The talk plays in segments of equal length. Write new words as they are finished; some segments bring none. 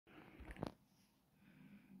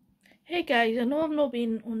Hey guys, I know I've not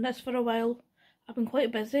been on this for a while. I've been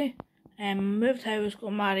quite busy. Moved house,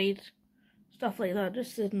 got married, stuff like that,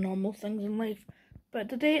 just the normal things in life. But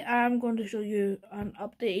today I'm going to show you an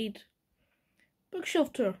updated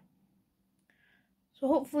bookshelf tour. So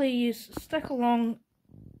hopefully you stick along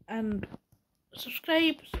and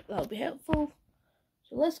subscribe, that'll be helpful.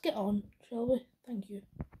 So let's get on, shall we? Thank you.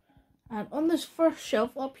 And on this first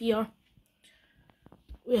shelf up here,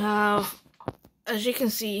 we have, as you can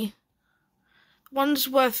see, ones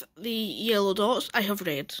with the yellow dots I have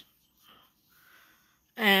read.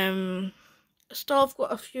 Still I've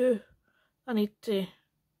got a few I need to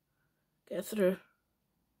get through.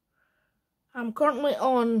 I'm currently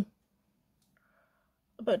on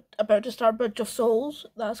about to start Bridge of Souls.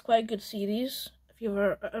 That's quite a good series. If you've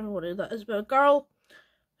ever read that, it's about a girl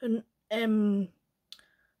who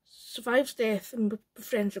survives death and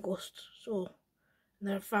befriends a ghost. So and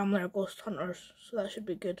their family are ghost hunters, so that should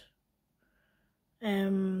be good.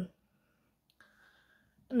 And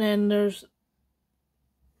then there's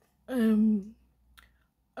a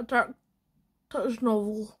dark touch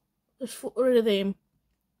novel. There's 4 of them.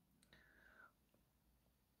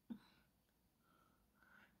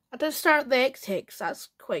 I did start the X-Hex, that's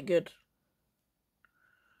quite good.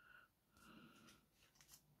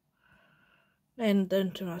 Then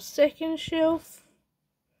down to my second shelf,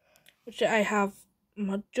 which I have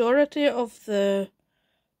majority of the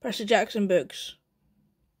Percy Jackson books.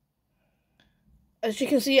 As you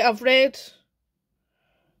can see, I've read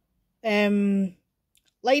Lightning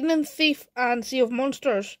Thief and Sea of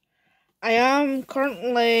Monsters. I am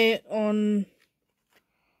currently on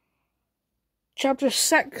chapter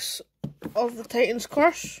 6 of the Titan's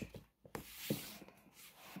Curse.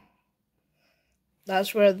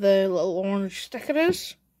 That's where the little orange sticker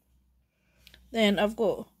is. Then I've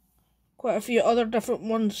got quite a few other different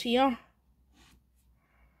ones here.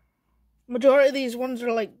 Majority of these ones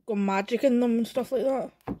are like got magic in them and stuff like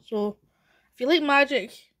that. So if you like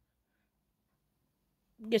magic,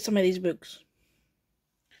 get some of these books.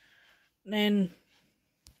 And then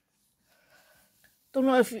don't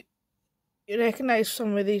know if you recognise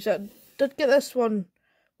some of these. I did get this one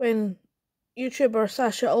when YouTuber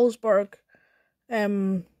Sasha Ellsberg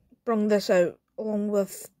brung this out along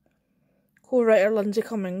with co-writer Lindsay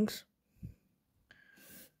Cummings.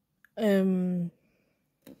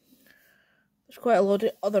 There's quite a lot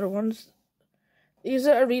of other ones. These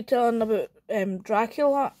are retailing about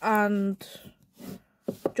Dracula and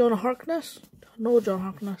John Harkness. No, John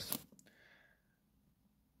Harkness.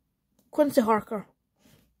 Quincy Harker.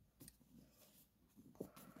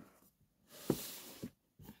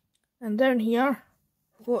 And down here,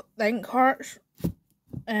 I've got the Ink Hearts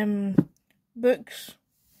books.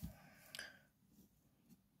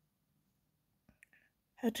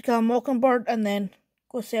 How to Kill a Mockingbird, and then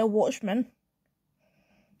Go Sell Watchmen.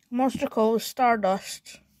 Monster Calls,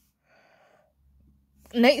 Stardust.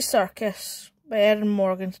 Night Circus by Erin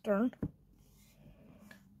Morgenstern.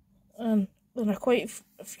 And there are quite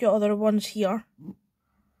a few other ones here.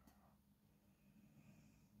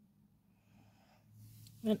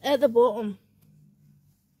 And at the bottom,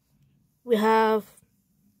 we have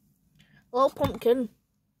Little Pumpkin,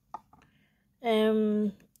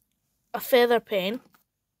 a feather pen,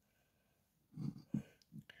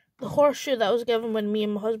 the horseshoe that was given when me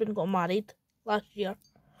and my husband got married last year,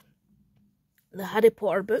 the Harry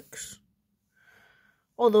Potter books,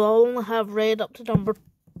 although I only have read up to number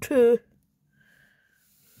 2.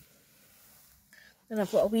 Then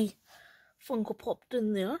I've got a wee Funko Pop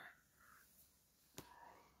in there.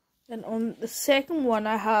 And on the second one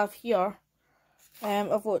I have here,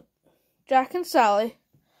 I've got Jack and Sally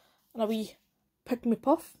and a wee Pick Me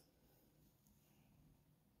Puff.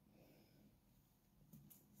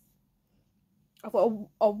 I've got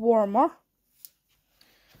a warmer.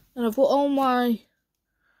 And I've got all my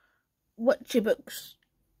witchy books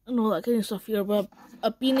and all that kind of stuff here, with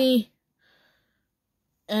a beanie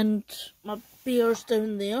and my bears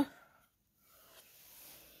down there.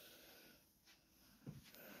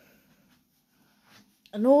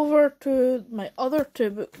 And over to my other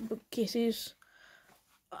 2 bookcases.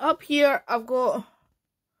 Up here I've got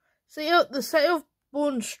the City of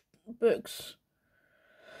Bones books.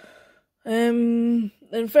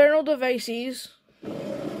 Infernal Devices,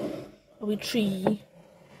 a wee tree.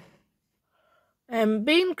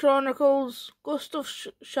 Bane Chronicles, Ghost of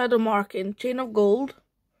Shadowmark, and Chain of Gold.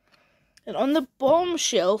 And on the bottom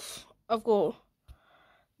shelf I've got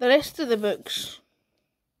the rest of the books.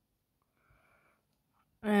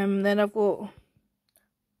 Then I've got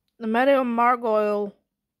the Miriam Margoyle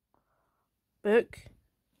book,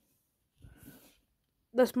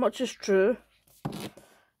 This Much Is True.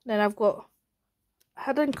 Then I've got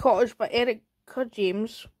Hidden Cottage by Erica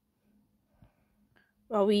James.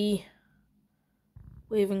 A wee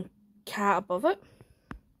waving cat above it.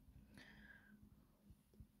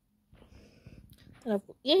 And I've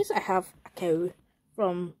got, yes, I have a cow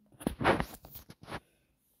from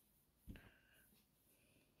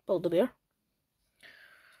Build-A-Bear.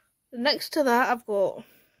 Next to that, I've got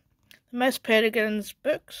the Miss Peregrine's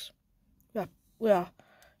books. We are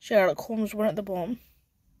Sherlock Holmes one at the bottom.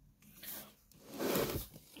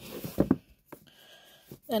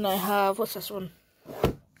 Then I have, what's this one?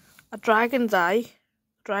 A Dragon's Eye.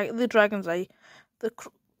 The Dragon's Eye. The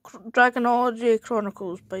Dragonology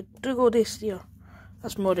Chronicles by Dougal de Steer.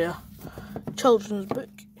 That's more a children's book.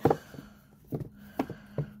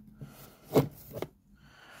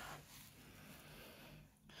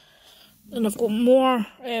 And I've got more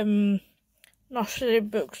nursery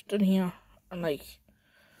books down here, and like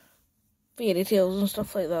fairy tales and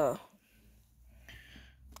stuff like that.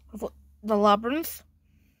 I've got The Labyrinth,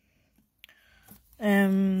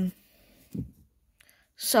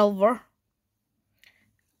 Silver,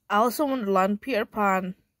 Alice in Wonderland, Peter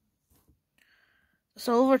Pan,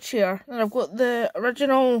 Silver Chair, and I've got the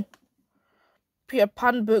original Peter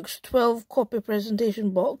Pan books 12 copy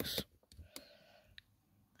presentation box.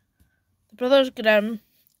 The Brothers Grimm,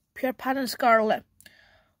 Peter Pan and Scarlet,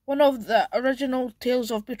 one of the original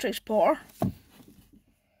Tales of Beatrix Potter.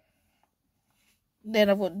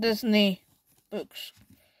 Then I've got Disney books,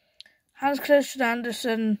 Hans Christian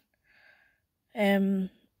Andersen, a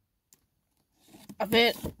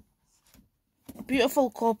very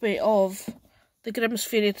beautiful copy of the Grimm's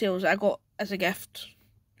Fairy Tales I got as a gift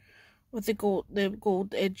with the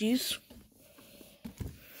gold edges.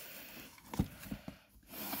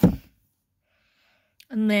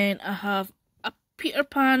 And then I have a Peter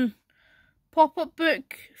Pan pop-up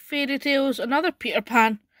book, Fairy Tales, another Peter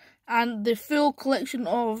Pan, and the full collection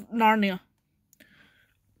of Narnia.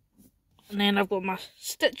 And then I've got my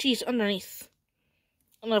stitches underneath.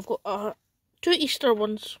 And I've got 2 Easter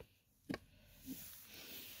ones.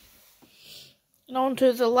 And on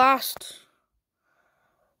to the last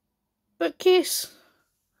bookcase.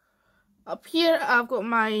 Up here I've got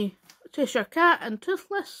my Cheshire Cat and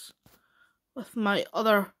Toothless, with my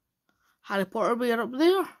other Harry Potter bear up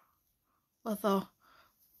there, with a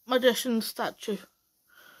magician statue.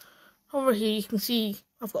 Over here you can see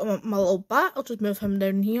I've got my little bat. I'll just move him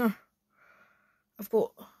down here. I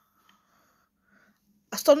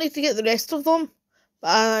still need to get the rest of them, but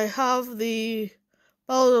I have the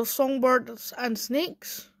Ballad of Songbirds and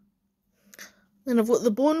Snakes. Then I've got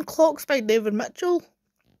the Bone Clocks by David Mitchell.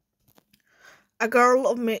 A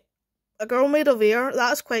Girl Made of Air.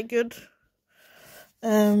 That's quite good.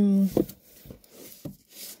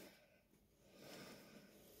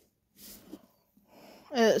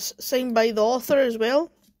 It's signed by the author as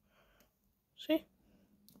well. See?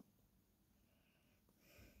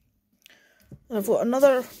 And I've got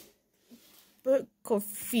another book called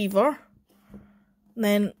Fever. And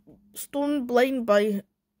then Stone Blind by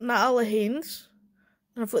Natalie Haynes.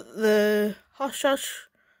 And I've got the Hush Hush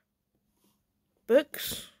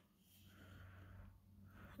books.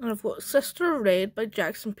 And I've got Sister of Red by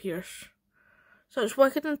Jackson Pierce. Such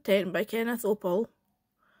Wicked Intent by Kenneth Opal.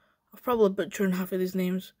 I'm probably butchering half of these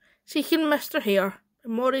names. Seeking Mr. Hare by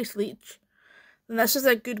Maurice Leach. And this is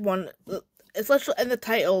a good one. It's literally in the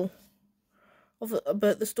title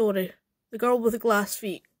about the story. The Girl with the Glass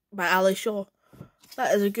Feet by Ali Shaw.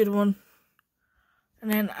 That is a good one. And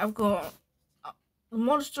then I've got The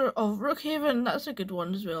Monster of Rookhaven. That's a good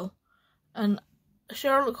one as well. And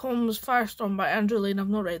Sherlock Holmes Firestorm by Andrew Lane. I've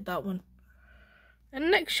not read that one. And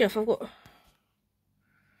next shelf I've got...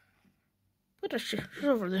 Where is she? She's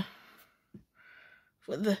over there. I've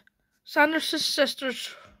got the Sanderson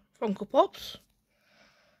Sisters Funko Pops.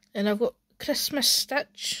 And I've got Christmas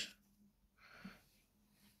Stitch.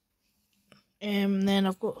 Then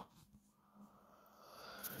I've got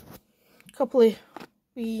a couple of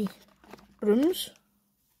wee brooms.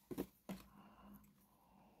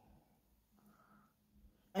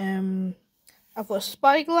 I've got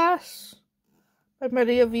Spyglass by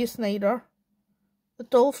Maria V. Snyder, The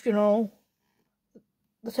Doll Funeral,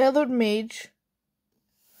 The Tethered Mage,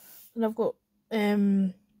 and I've got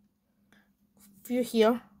a few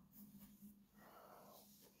here.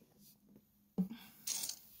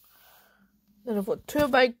 Then I've got two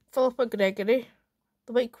by Philippa Gregory,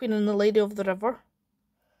 The White Queen and the Lady of the River.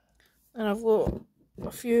 And I've got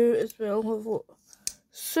a few as well. I've got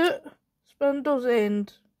Suit, Spindle's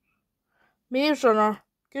End, Maze Runner,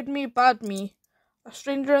 Good Me, Bad Me, A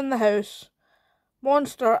Stranger in the House,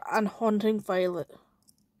 Monster, and Haunting Violet.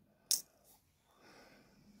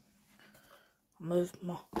 Move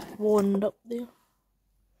my wand up there.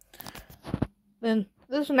 Then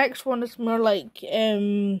this next one is more like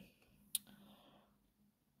I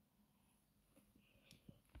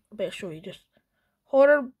better show you, just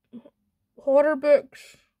horror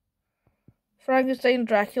books. Frankenstein,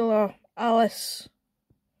 Dracula, Alice,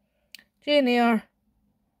 Jane Eyre,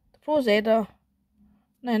 The Prose Edda.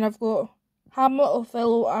 Then I've got Hamlet,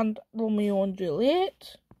 Othello and Romeo and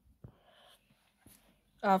Juliet.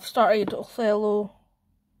 I've started Othello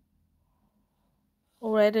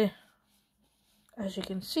already, as you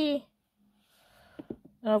can see.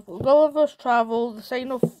 And I've got Gulliver's Travel, The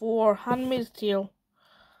Sign of Four, Handmaid's Tale,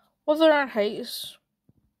 Wuthering Heights,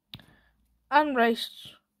 Anne Rice,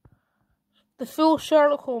 the full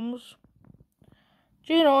Sherlock Holmes,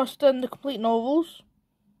 Jane Austen, the complete novels.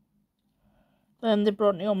 Then they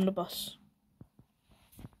brought the omnibus.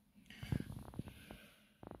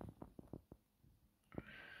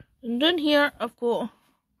 And down here I've got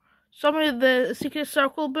some of the Secret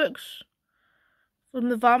Circle books from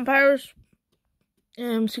the vampires,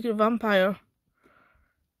 Secret Vampire,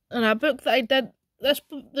 and a book that I did, this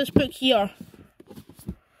book here,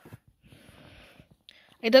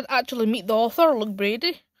 I did actually meet the author, Luke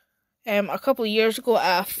Brady, a couple of years ago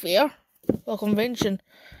at a fair, a convention,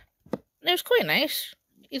 and it was quite nice.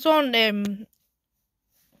 He's on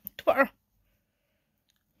Twitter.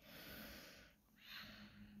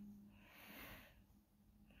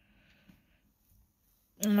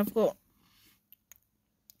 And I've got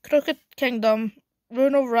Crooked Kingdom,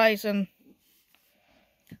 Rune of Rising,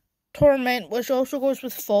 Torment, which also goes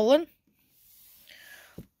with Fallen.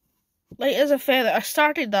 Light as a Feather, I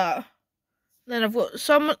started that. Then I've got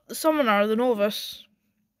Summoner, the Novice,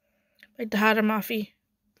 by Taran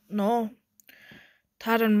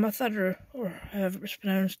Matharu, or however it's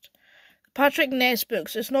pronounced. Patrick Ness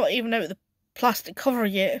books, it's not even out of the plastic cover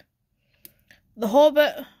yet. The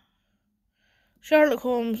Hobbit, Sherlock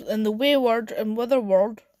Holmes, and The Wayward and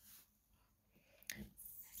Witherworld.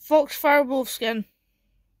 Foxfire Wolfskin.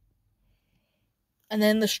 And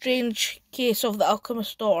then The Strange Case of the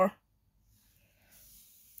Alchemist's Daughter.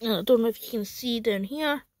 And I don't know if you can see down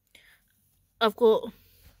here, I've got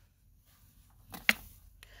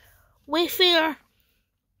Wayfarer,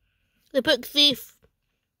 The Book Thief,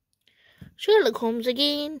 Sherlock Holmes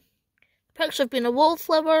again, Perks of Being a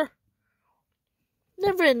Wallflower,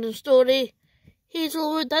 Never Ending Story,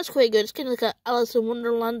 Hazelwood, that's quite good, it's kind of like a Alice in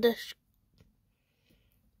Wonderland-ish.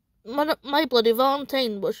 My Bloody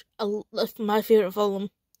Valentine, which that's my favourite film.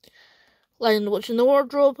 Lion the Witch in the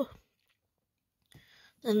Wardrobe.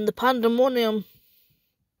 And The Pandemonium.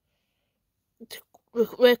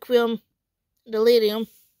 Requiem. Delirium.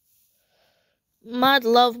 Mad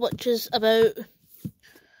Love, which is about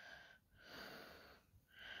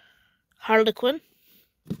Harley Quinn.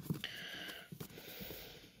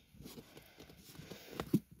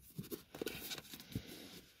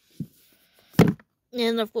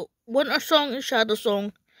 And I've got Winter Song and Shadow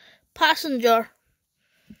Song, Passenger.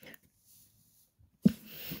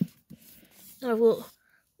 And I've got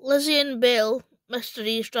Lizzie and Belle,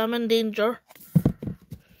 Mysteries, Drama and Danger.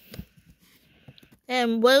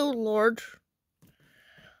 Wild Lord,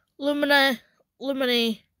 Lumine,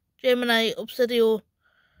 Gemini, Obsidio,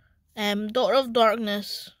 Daughter of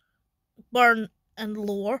Darkness, Burn and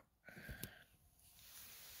Lore.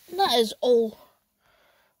 And that is all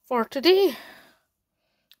for today.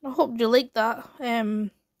 I hope you like that.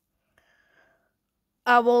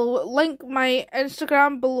 I will link my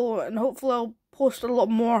Instagram below and hopefully I'll post a lot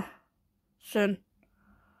more soon.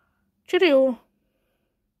 Cheerio.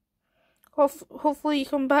 Hopefully you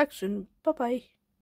come back soon. Bye bye.